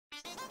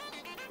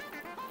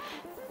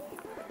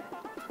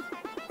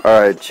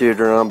Alright,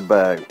 children, I'm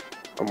back.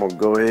 I'm gonna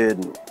go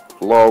ahead and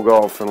log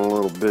off in a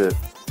little bit.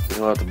 You're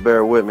gonna have to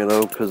bear with me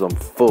though, because I'm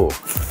full.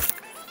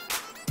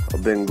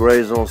 I've been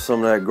grazing on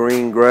some of that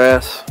green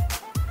grass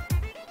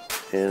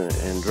and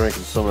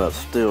drinking some of that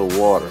still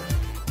water.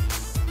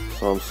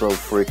 So I'm so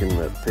freaking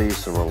at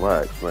peace and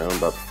relaxed, man. I'm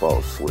about to fall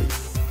asleep.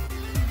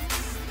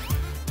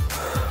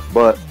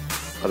 But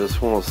I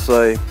just want to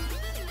say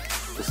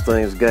this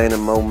thing's gaining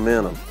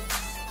momentum.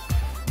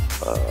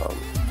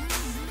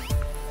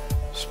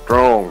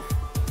 Strong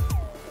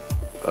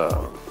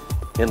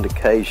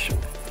indication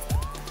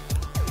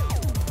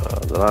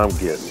that I'm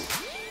getting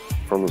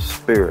from the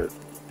spirit.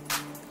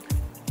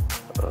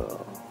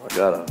 I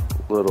got a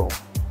little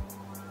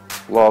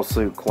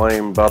lawsuit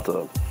claim about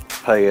to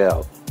pay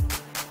out,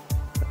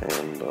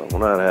 and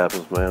when that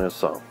happens, man,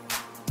 it's on.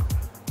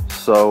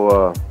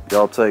 So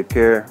y'all take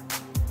care.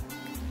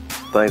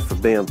 Thanks for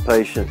being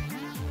patient.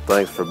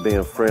 Thanks for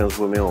being friends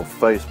with me on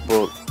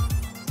Facebook.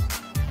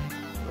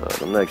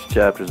 The next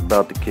chapter is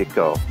about to kick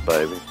off,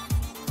 baby,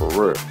 for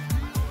real.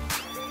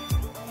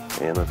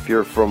 And if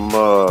you're from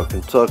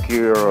Kentucky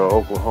or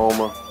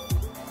Oklahoma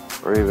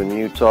or even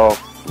Utah,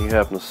 you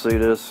happen to see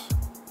this,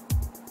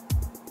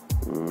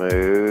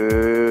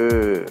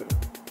 man,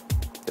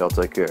 y'all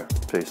take care.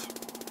 Peace.